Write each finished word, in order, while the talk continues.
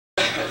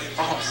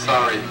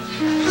sorry.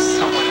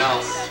 Someone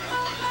else.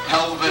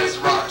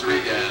 Elvis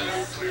Rodriguez.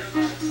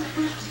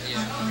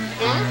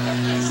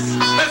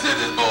 Let's hit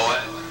this boy.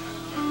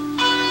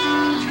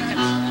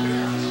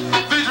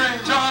 Featuring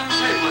John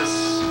Capeless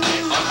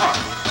on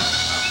harp.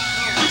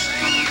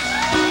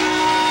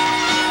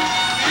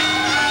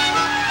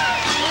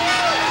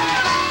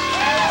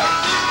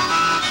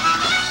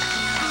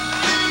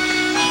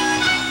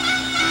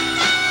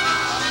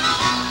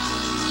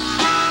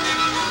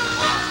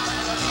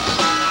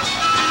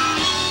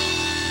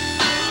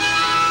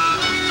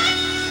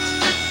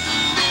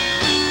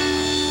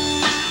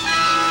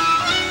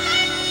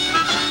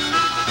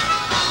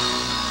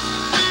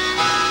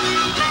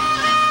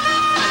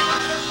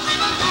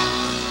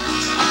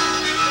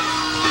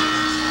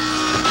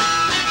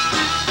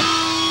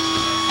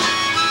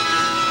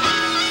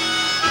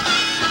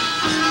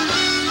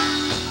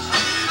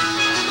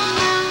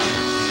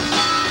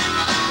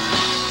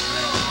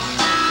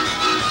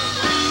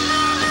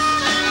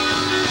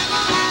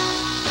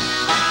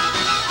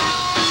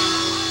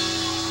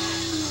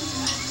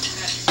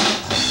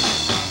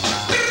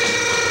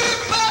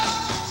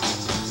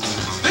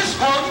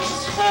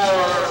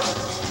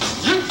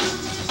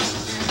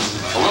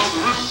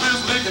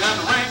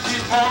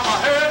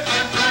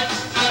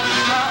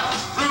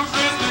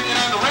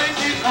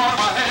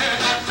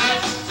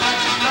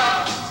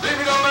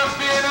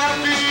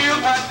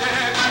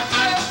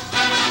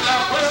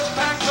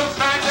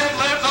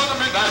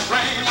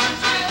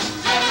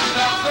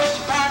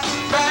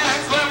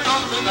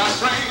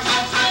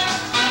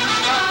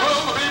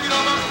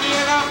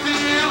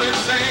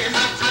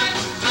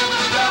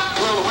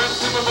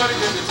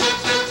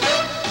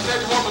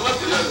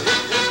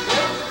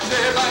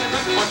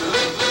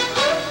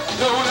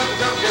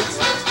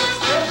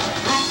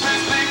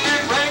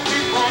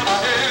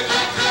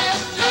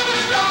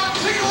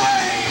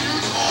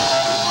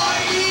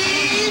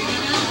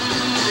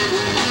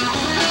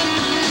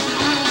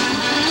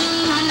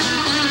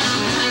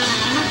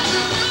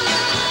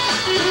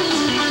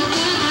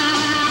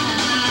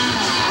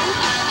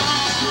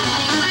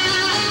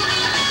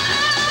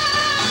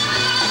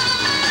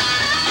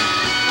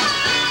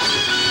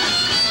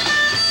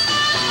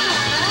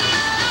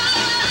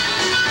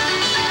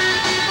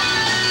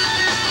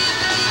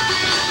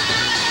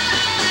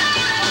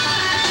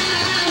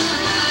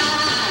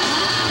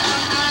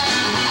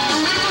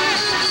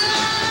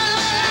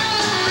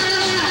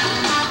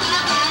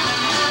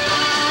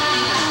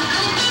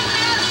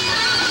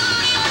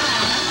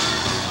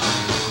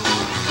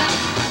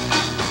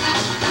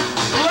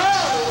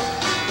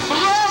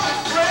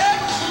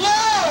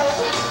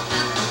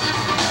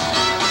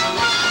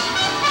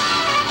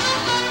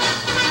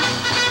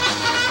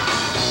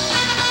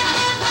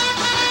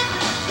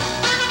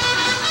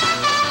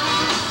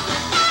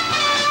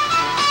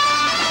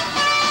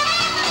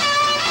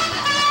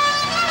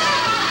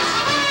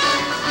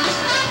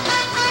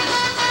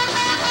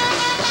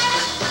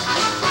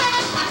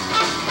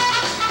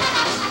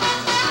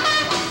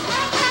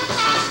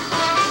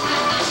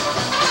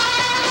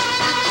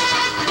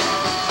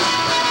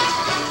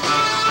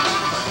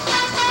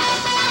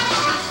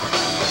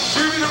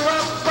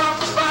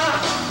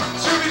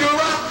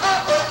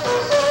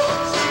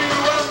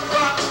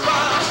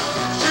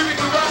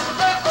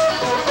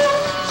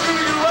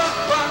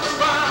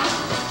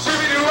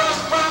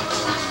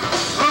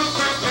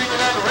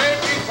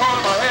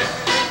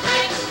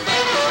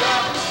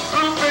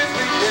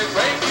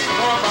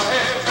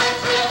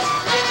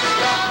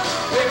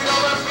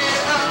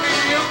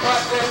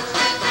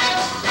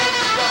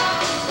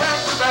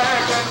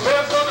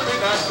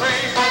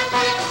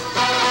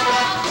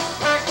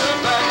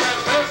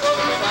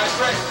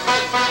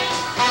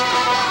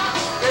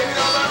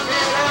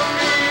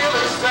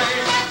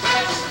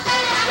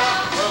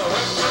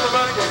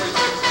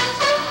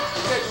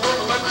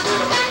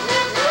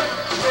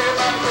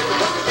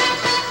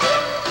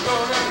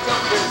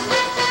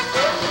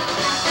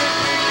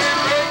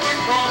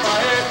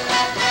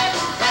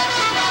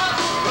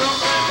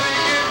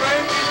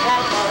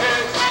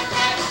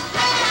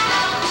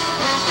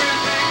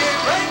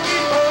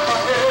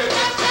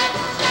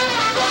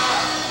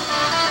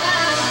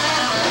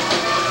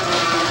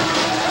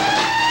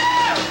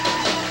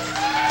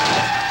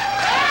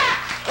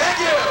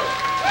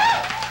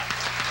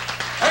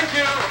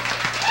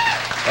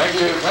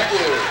 Thank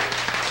you.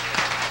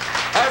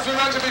 As we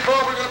mentioned before,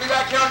 we're going to be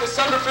back here on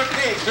December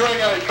 15th doing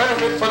a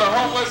benefit for the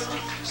homeless,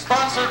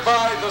 sponsored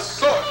by The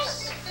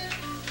Source,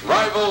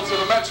 rival to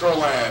the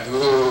Metroland.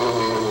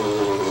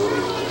 Ooh.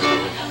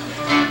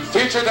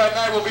 Featured that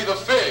night will be The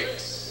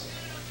Figs.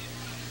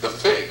 The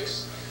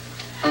Figs.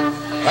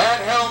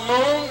 Handheld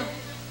Moon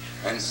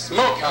and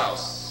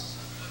Smokehouse.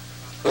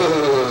 Ooh.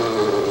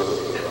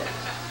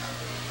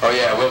 Oh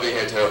yeah, we'll be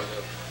here too.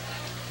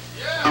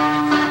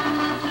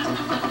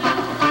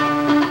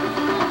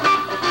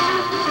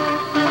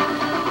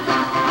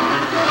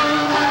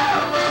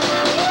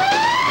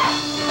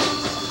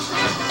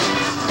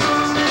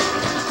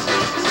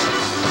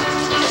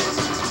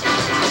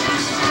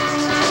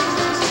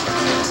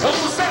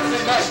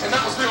 And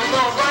that was real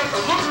long, right?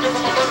 It looks good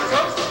from a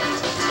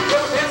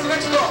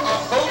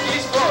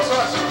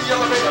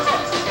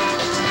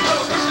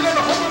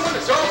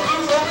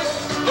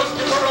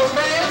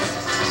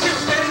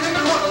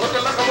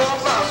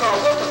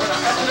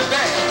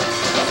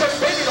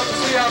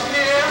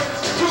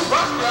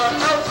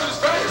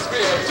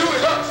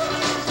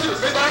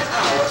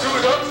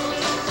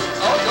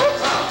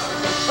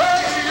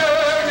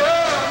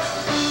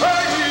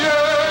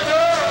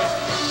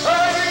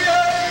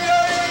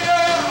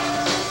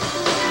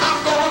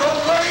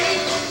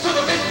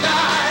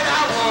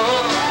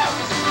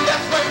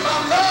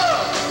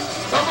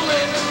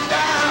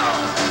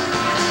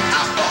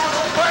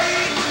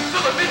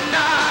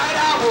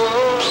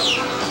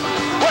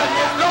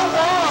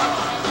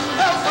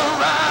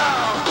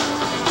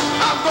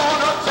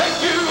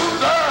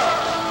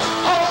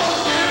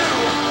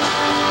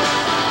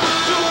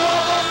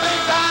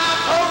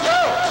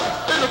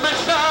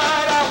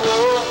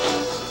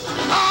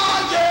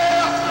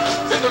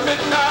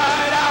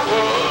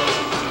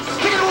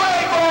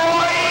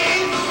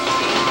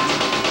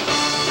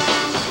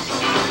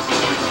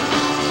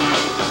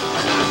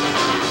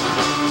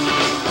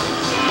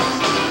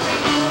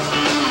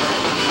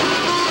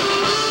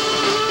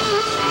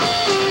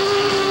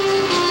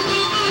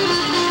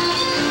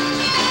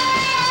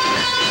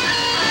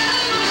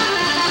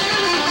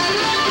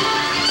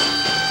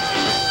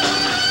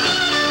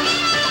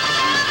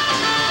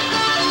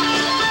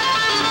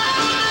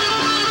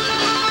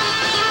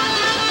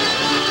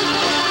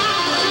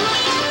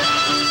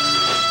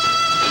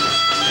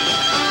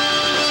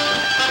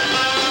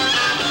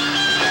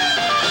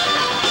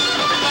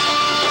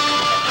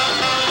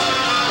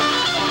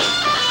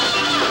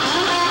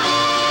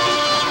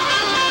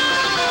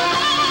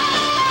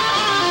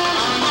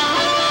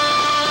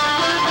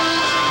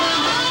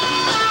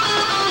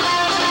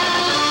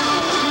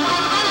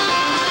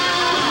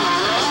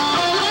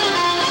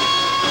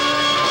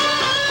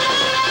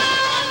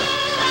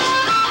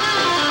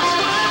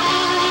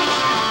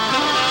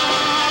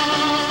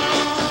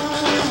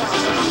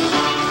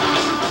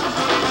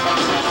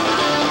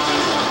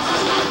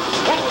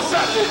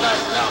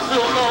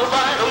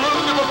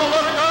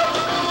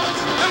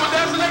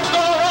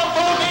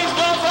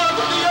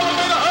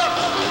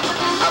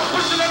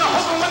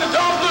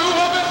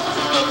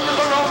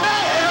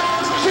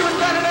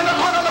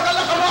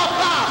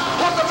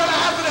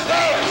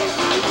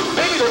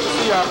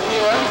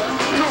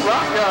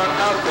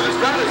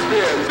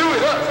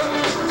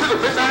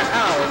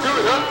hour. Do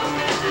it up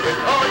with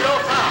all your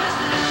power.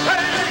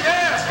 Hey,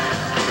 yeah.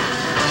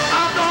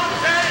 I'm gonna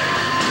take,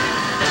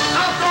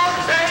 I'm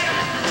gonna take,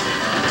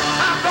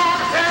 I'm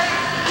gonna take,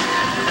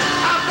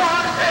 I'm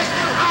gonna take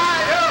you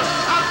higher.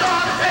 I'm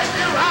gonna take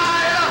you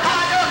higher,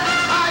 higher,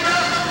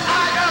 higher,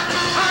 higher,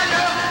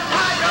 higher,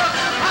 higher,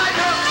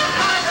 higher,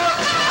 higher,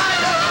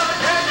 higher.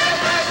 Yeah, yeah,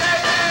 yeah,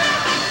 yeah, yeah.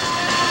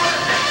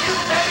 We'll take you,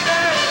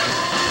 baby.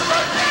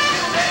 We'll take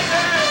you,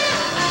 baby.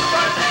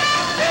 We'll take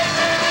you,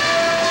 baby.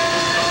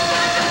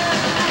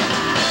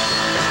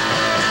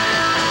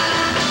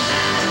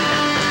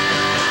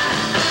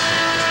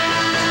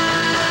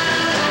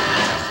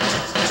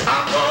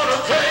 I'm gonna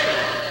take,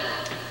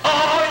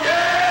 oh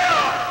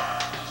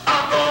yeah,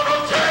 I'm gonna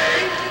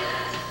take,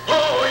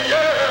 oh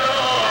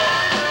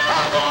yeah,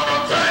 I'm gonna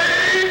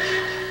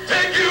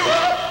take you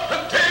up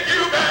and take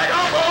you back.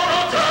 I'm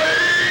gonna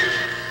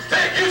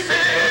take you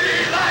city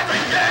life,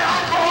 and yeah,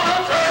 I'm gonna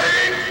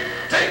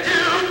take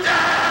you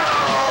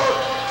down.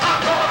 I'm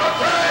gonna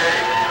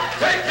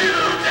take you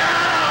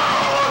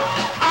down.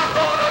 I'm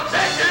gonna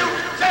take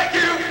you.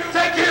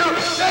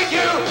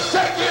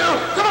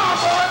 Come on,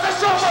 boys, let's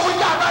show what we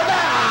got right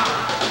now.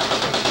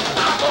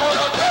 I'm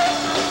gonna take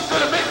to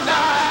the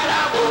midnight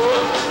hour.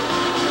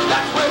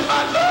 That's when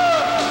my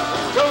love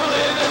is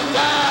rolling it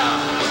down.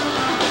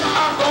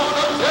 I'm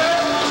gonna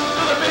take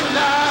to the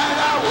midnight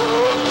hour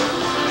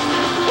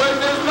when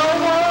there's no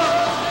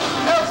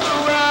one else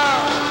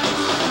around.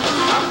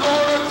 I'm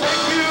gonna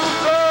take you,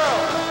 girl,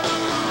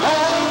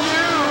 hold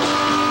you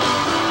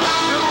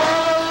to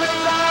all the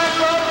midnight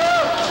brother,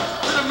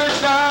 to the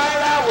midnight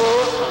hour.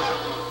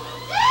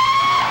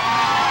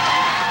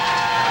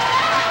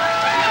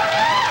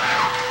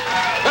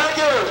 Thank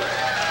you.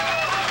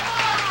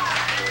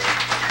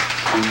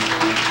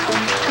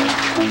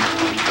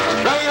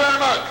 Thank you very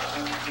much.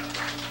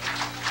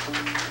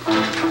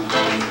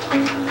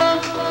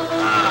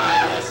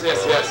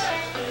 Yes.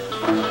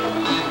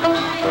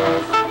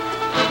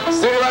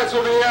 City Lights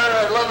will be here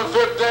at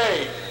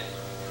 11:15.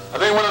 I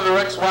think one of the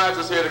ex-wives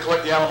is here to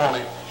collect the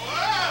alimony.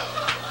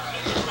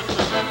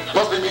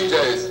 Must be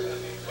BJ's.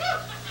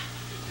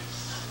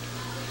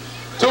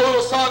 To a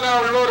little song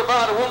now we wrote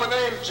about a woman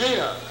named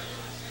Gina.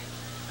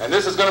 And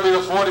this is going to be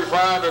the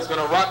 45 that's going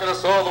to rock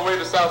us all the way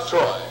to South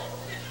Troy.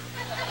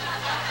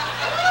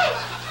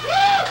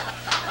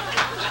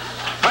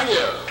 Thank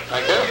you.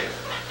 Thank you.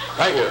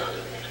 Thank you.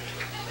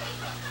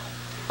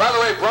 By the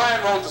way,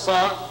 Brian wrote the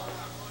song.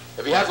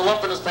 If he has a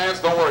lump in his pants,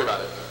 don't worry about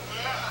it.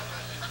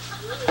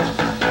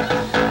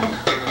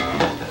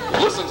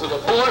 Listen to the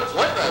boy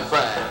play that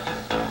flag.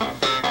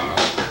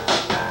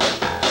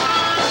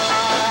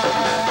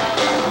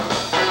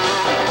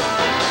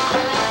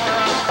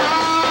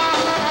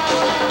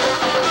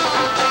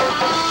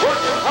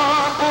 Working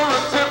hard for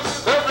a tip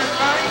every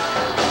night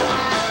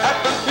at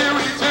the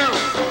QE2.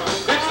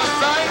 It's a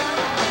sight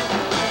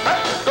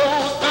that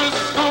goes to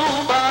school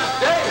by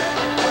day.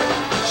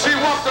 She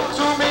walked up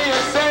to me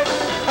and said,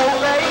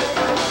 "Ole,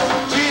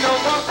 Gina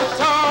wants to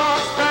talk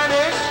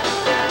Spanish.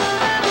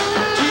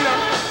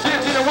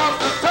 Gina wants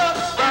to talk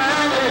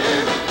Spanish."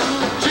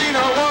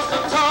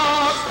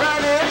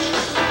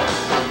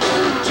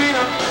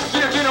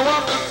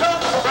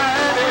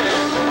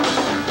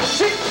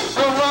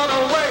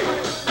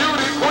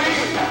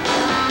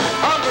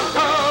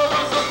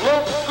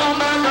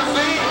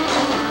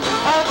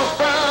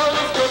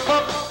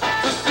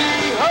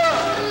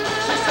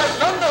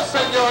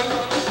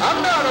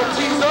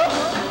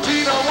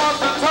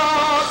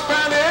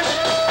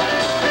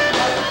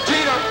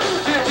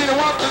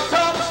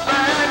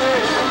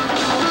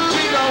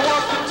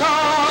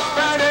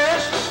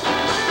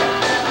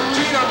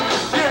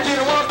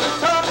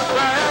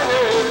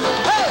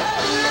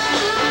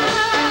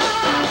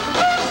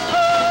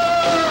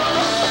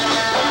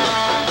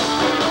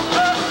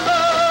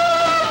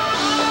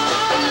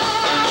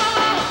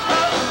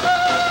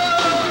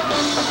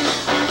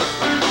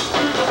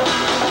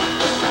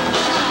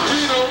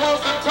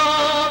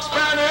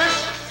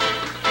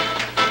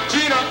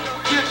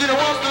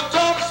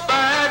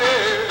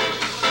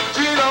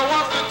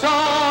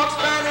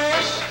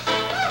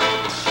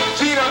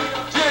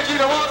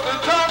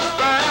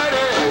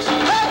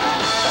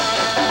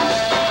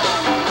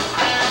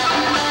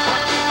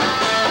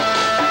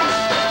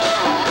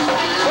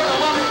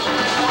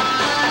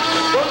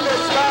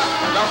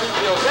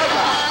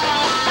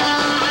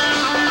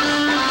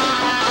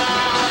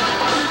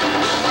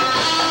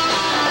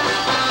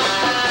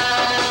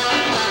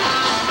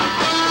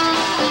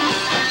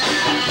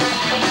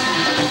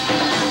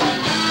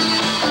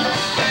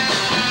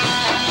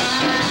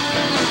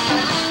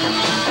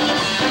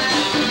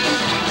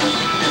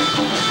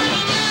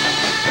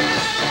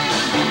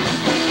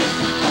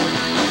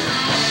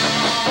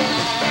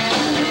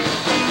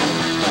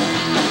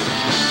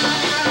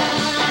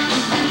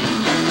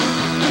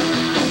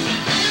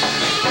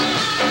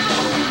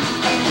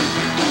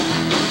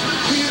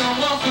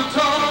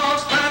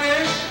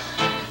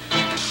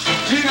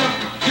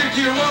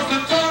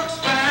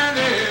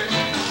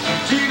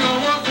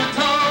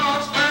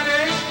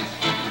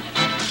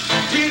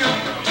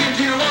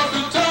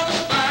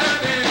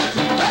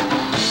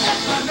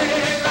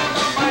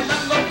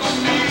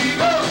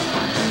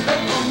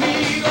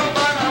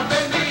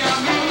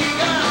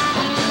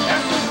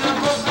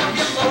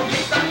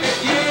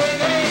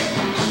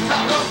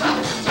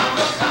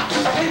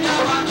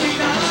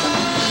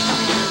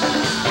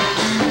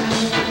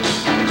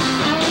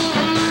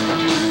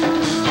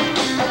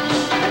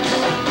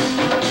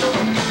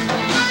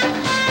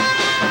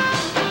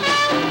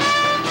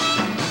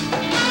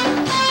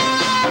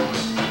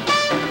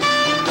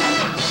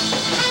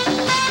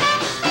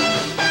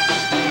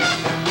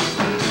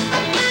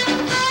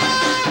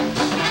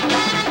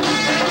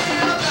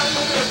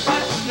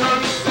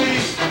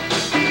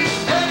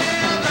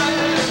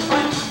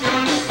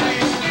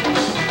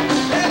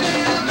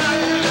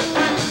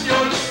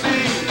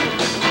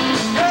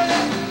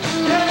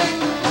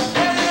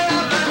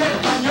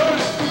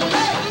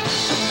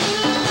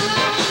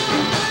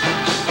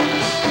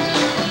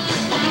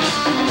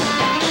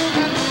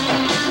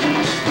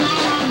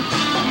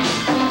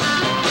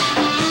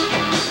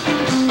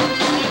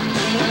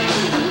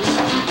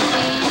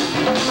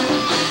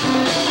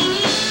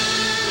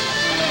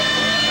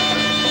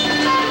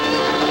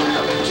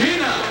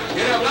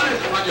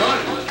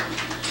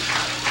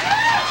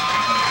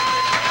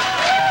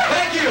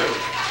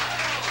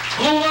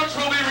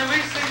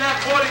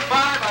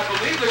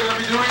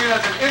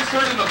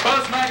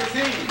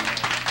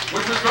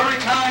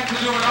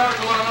 to do an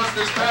article on us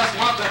this past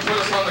month and put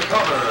us on the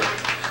cover.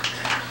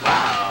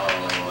 Wow.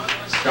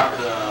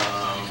 Stardom.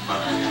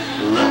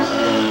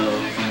 Love.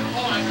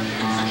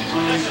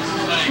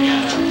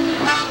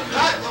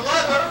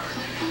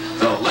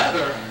 The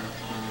leather?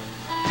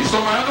 You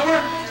stole my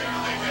underwear?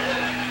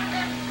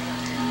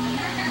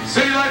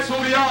 City lights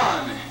will be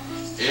on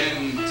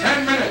in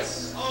 10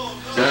 minutes.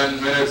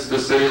 10 minutes to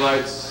city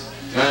lights.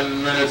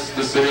 10 minutes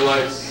to city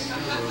lights.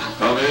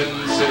 Come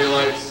in, city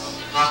lights.